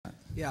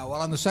Yeah,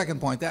 well, on the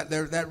second point,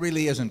 that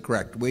really isn't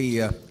correct. We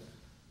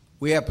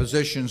have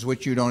positions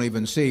which you don't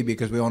even see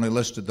because we only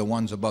listed the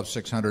ones above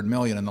 600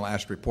 million in the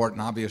last report,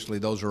 and obviously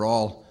those are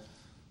all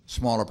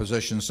smaller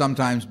positions.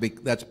 Sometimes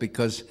that's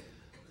because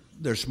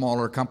they're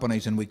smaller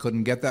companies and we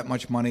couldn't get that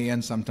much money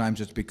in.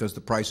 Sometimes it's because the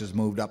prices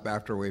moved up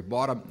after we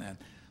bought them. And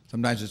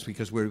sometimes it's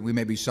because we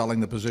may be selling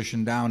the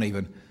position down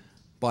even.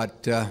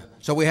 But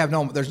so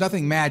there's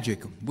nothing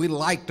magic. We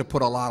like to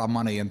put a lot of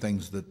money in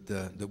things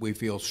that we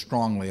feel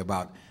strongly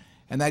about.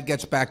 And that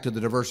gets back to the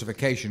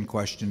diversification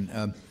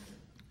question.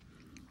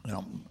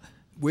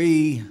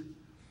 We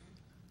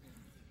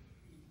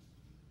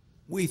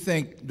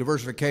think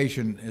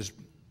diversification is,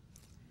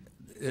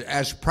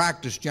 as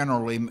practiced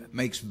generally,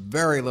 makes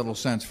very little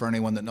sense for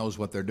anyone that knows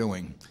what they're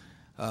doing.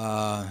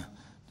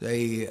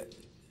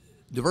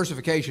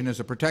 Diversification is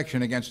a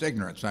protection against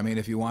ignorance. I mean,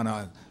 if you want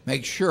to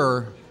make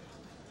sure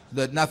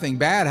that nothing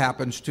bad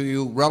happens to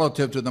you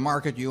relative to the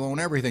market, you own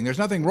everything. There's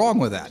nothing wrong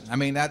with that. I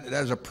mean, that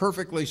is a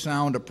perfectly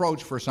sound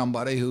approach for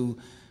somebody who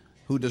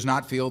does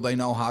not feel they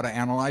know how to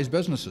analyze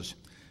businesses.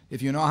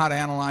 If you know how to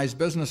analyze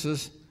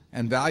businesses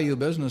and value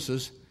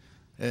businesses,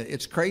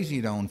 it's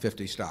crazy to own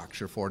 50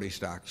 stocks or 40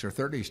 stocks or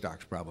 30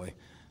 stocks probably,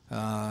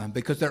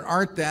 because there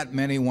aren't that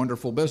many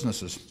wonderful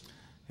businesses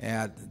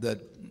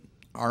that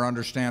are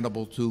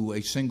understandable to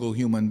a single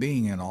human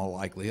being in all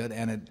likelihood.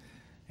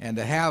 And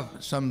to have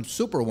some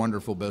super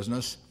wonderful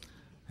business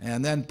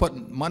and then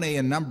put money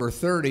in number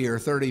 30 or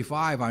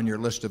 35 on your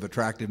list of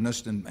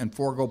attractiveness and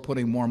forego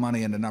putting more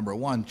money into number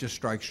 1 just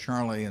strikes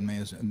Charlie and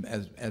me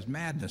as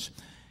madness.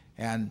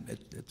 And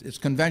it's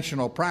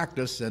conventional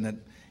practice,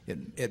 and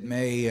it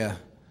may,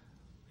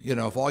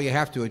 if all you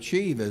have to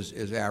achieve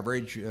is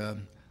average,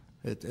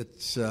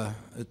 it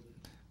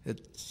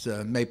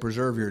may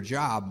preserve your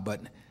job,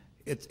 but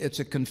it's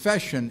a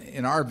confession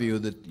in our view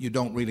that you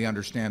don't really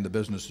understand the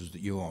businesses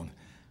that you own.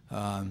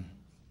 On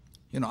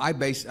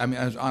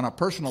a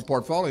personal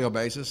portfolio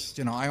basis,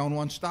 I own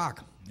one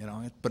stock,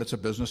 but it's a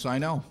business I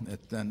know,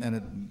 and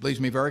it leaves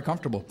me very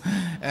comfortable.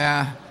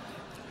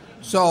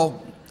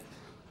 So,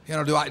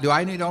 do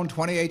I need to own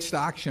 28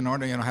 stocks in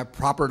order to have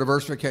proper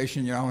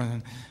diversification?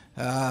 It'd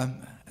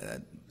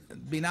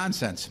be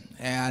nonsense.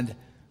 And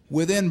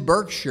within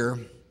Berkshire,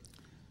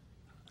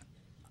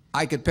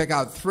 I could pick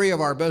out 3 of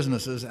our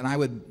businesses, and I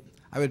would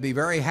be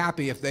very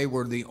happy if they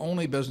were the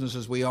only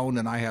businesses we owned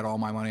and I had all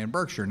my money in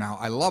Berkshire. Now,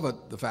 I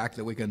love the fact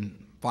that we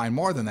can find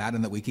more than that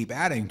and that we keep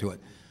adding to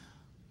it.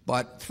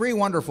 But 3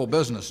 wonderful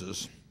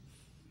businesses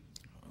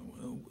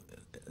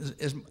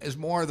is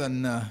more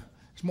than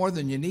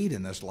you need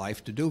in this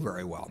life to do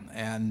very well.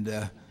 And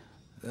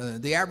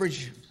the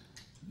average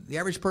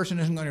person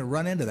isn't going to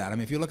run into that. I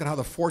mean, if you look at how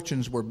the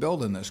fortunes were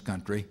built in this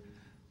country,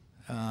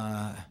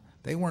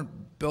 they weren't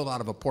built out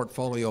of a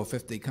portfolio of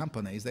 50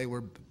 companies. They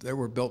were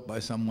built by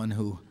someone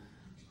who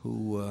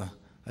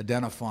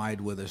identified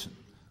with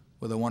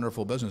a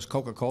wonderful business.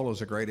 Coca-Cola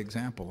is a great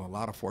example. A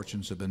lot of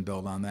fortunes have been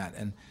built on that.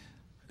 And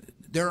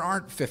there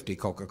aren't 50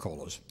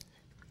 Coca-Colas.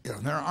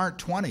 There aren't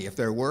 20. If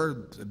there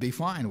were, it'd be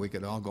fine. We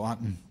could all go out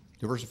and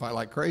diversify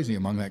like crazy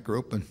among that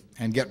group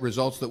and get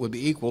results that would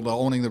be equal to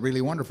owning the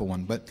really wonderful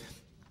one. But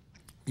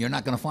you're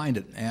not going to find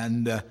it.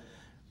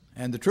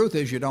 And the truth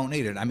is, you don't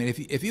need it. I mean,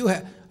 if you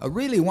have a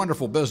really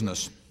wonderful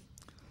business,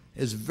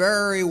 is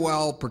very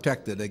well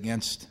protected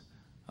against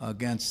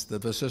the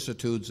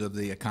vicissitudes of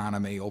the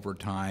economy over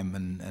time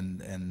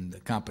and the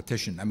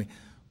competition. I mean,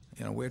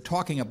 we're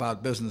talking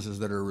about businesses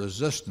that are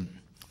resistant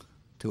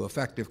to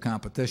effective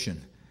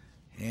competition,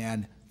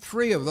 and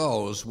 3 of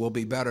those will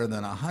be better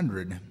than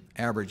 100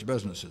 average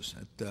businesses,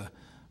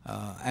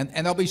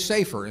 and they'll be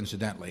safer,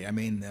 incidentally. I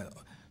mean,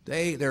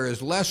 there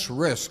is less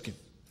risk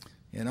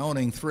in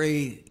owning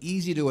 3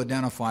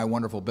 easy-to-identify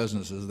wonderful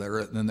businesses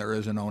than there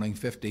is in owning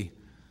 50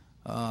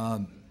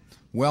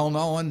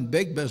 well-known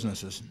big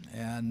businesses.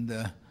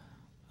 And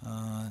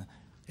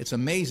it's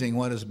amazing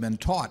what has been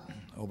taught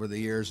over the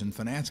years in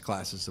finance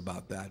classes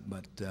about that.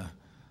 But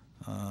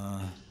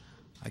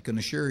I can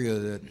assure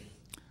you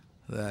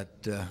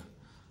that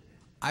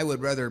I would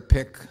rather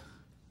pick,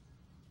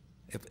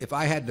 if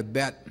I had to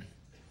bet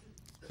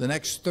the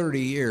next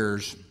 30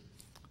 years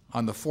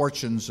on the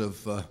fortunes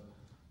of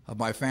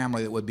my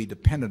family that would be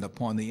dependent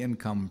upon the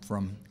income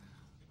from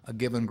a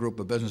given group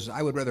of businesses,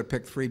 I would rather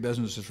pick 3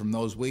 businesses from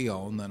those we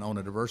own than own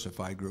a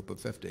diversified group of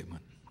 50.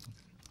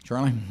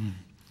 Charlie?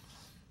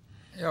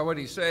 Yeah, what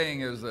he's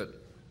saying is that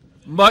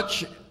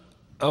much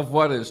of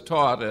what is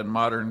taught in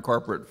modern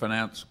corporate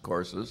finance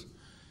courses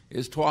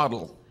is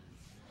twaddle.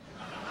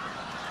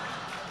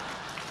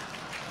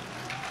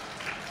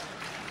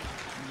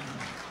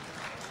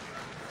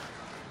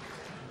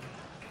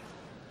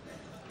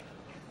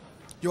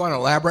 You want to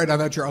elaborate on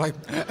that, Charlie?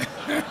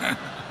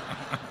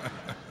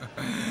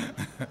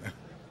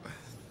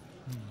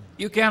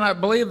 You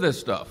cannot believe this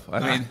stuff. I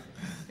mean,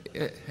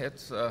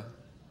 it's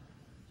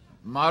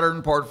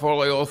modern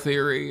portfolio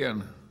theory,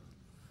 and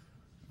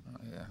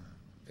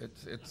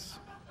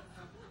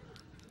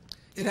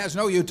it has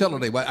no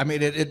utility. But I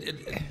mean,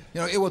 it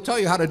will tell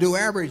you how to do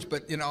average,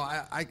 but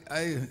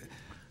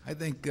I I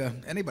think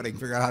anybody can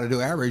figure out how to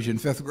do average in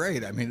 5th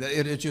grade. I mean,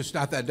 it's just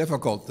not that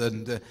difficult.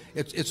 And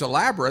it's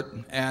elaborate,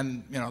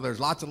 and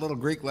there's lots of little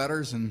Greek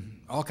letters and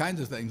all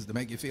kinds of things to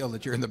make you feel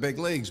that you're in the big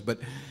leagues. But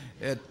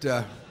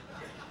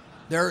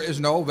there is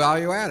no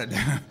value added.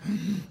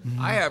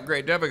 I have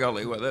great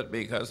difficulty with it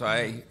because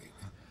I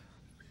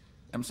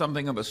am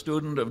something of a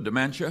student of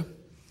dementia,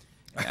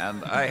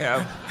 and I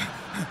have.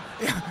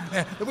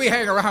 We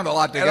hang around a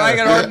lot together. And I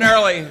can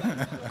ordinarily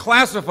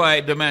classify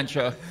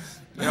dementia,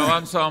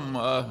 on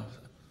some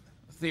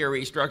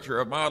theory structure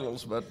of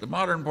models, but the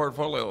modern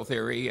portfolio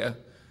theory,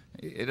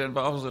 it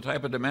involves a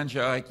type of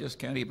dementia I just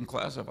can't even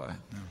classify.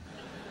 No.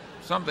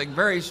 Something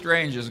very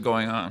strange is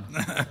going on.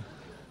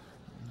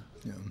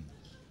 Yeah.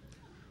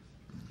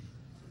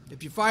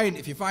 If you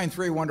find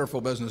 3 wonderful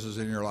businesses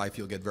in your life,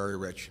 you'll get very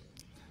rich.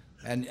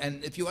 And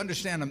if you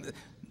understand them,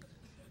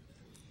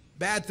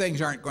 bad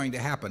things aren't going to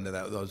happen to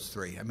those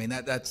 3. I mean,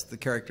 that's the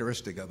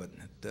characteristic of it.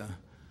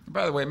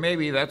 By the way,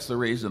 maybe that's the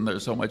reason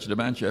there's so much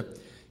dementia.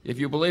 If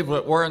you believe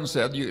what Warren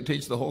said, you could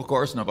teach the whole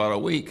course in about a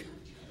week.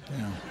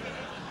 Yeah.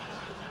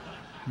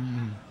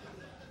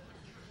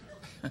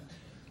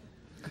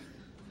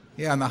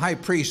 Yeah, and the high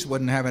priest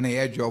wouldn't have any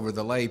edge over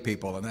the lay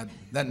people, and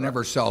that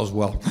never sells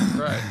well.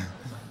 Right.